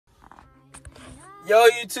Yo,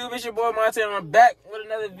 YouTube, it's your boy Monte, and I'm back with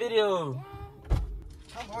another video.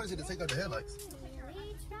 How hard is it to take out the headlights?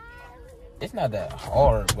 It's not that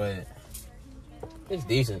hard, but it's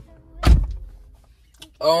decent.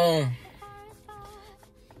 So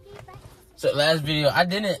last video, I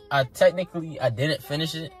didn't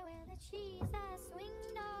finish it.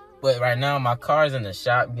 But right now, my car's in the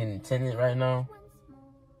shop getting tinted right now.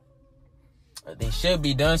 They should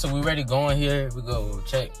be done, so we ready to go in here. We go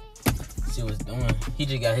check, see what's doing. He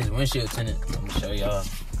just got his windshield tinted. I'm gonna show y'all.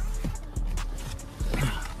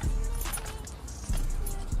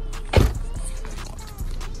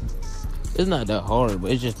 It's not that hard,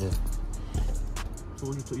 but it's just a... So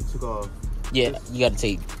what you took off? Yeah, you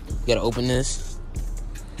gotta open this.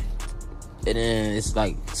 And then it's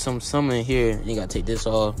like some in here. You gotta take this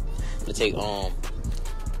off. To take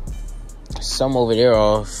some over there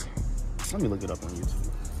off. Let me look it up on YouTube.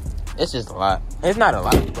 It's just a lot. It's not a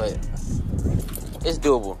lot, but it's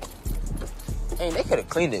doable. Hey, they could have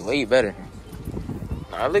cleaned it way better.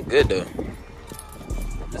 Nah, it look good though.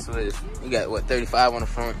 That's what it is. You got what, 35 on the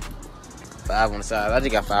front, 5 on the side. I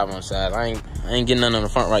just got 5 on the side. I ain't getting none on the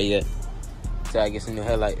front right yet. Till I get some new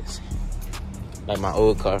headlights, like my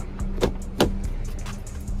old car.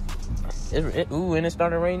 Ooh, and it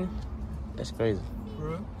started raining. That's crazy.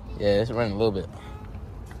 For real? Yeah, it's raining a little bit.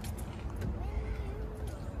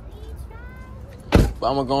 But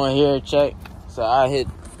I'm gonna go in here and check. So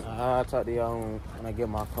I'll talk to y'all when I get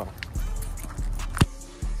my car.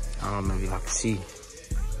 I don't know if y'all can see.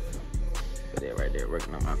 But they're right there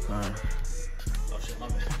working on my car. Oh shit, my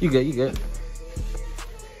bad. You good.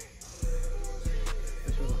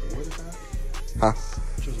 Huh?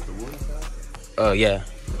 Oh, yeah.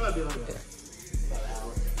 Probably like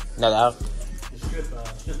Another hour? it should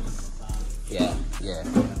Yeah.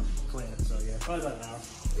 clean, so yeah, probably about an hour.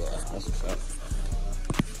 Yeah, that's what's up.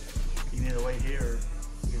 You need to wait here or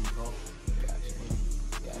you can call?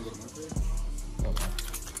 Okay.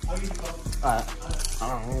 I'll give you a call. Alright. I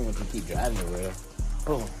don't want to keep driving the rail.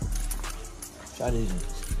 Boom. Try these.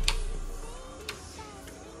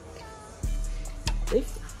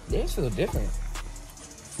 They feel different.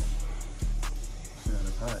 Yeah,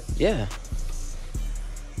 that's hot. Yeah.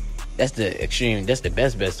 That's the extreme. That's the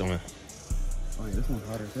best one. Oh yeah, this one's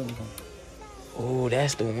hotter. Oh,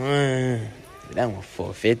 that's the one. That one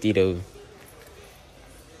 $450 though.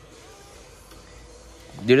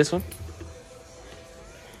 Do this one?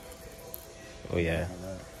 Oh yeah.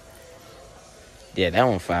 Yeah, that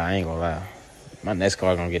one fire. I ain't gonna lie. My next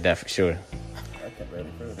car gonna get that for sure.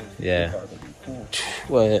 Yeah.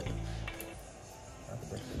 What?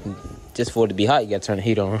 Just for it to be hot, you gotta turn the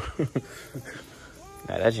heat on.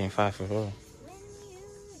 Nah, that ain't fire for real.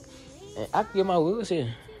 And I can get my wheels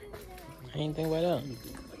here. I ain't think about that.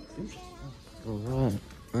 Oh, God.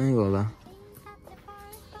 I ain't gonna lie.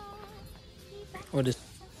 What is?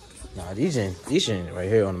 Nah, these shit right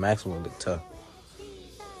here on the maximum look tough.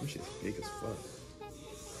 This shit's big as fuck.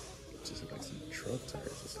 Just like some truck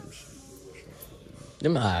tires or some shit.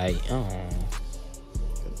 Them alright.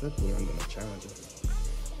 That's definitely I'm gonna challenge it.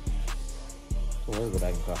 So let's go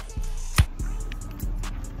back and call.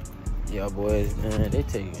 Y'all boys, man, they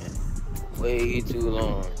taking way too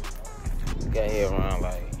long. Got here around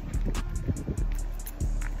like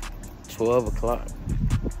 12 o'clock.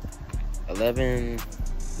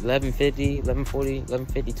 11:50,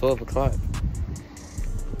 11:40, 12 o'clock.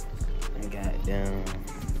 And goddamn,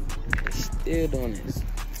 they still doing this.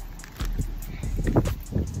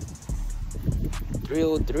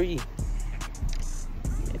 3:03.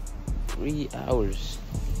 3 hours.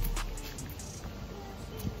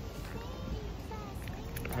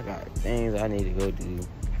 I got things I need to go do.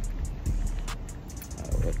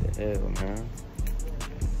 What the hell, man?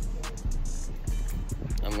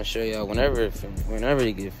 I'm gonna show y'all whenever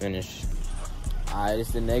it get finished. Alright,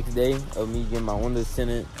 it's the next day of me getting my windows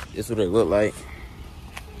tinted. This is what it look like.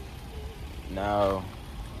 Now,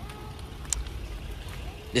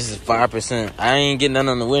 this is 5%. I ain't getting none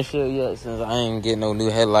on the windshield yet since I ain't getting no new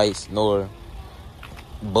headlights nor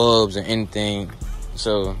bulbs or anything.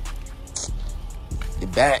 So, the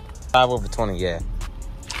back 5/20, yeah.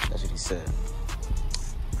 That's what he said.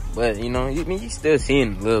 But you know, you still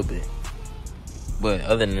seeing a little bit. But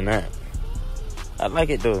other than that, I like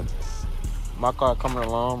it though. My car coming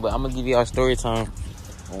along, but I'm gonna give y'all story time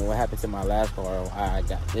on what happened to my last car, or why I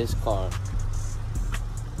got this car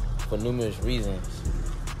for numerous reasons.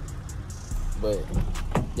 But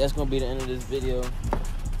that's gonna be the end of this video.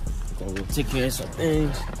 Gonna go take care of some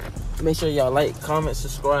things. Make sure y'all like, comment,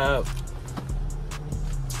 subscribe,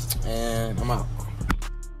 and I'm out.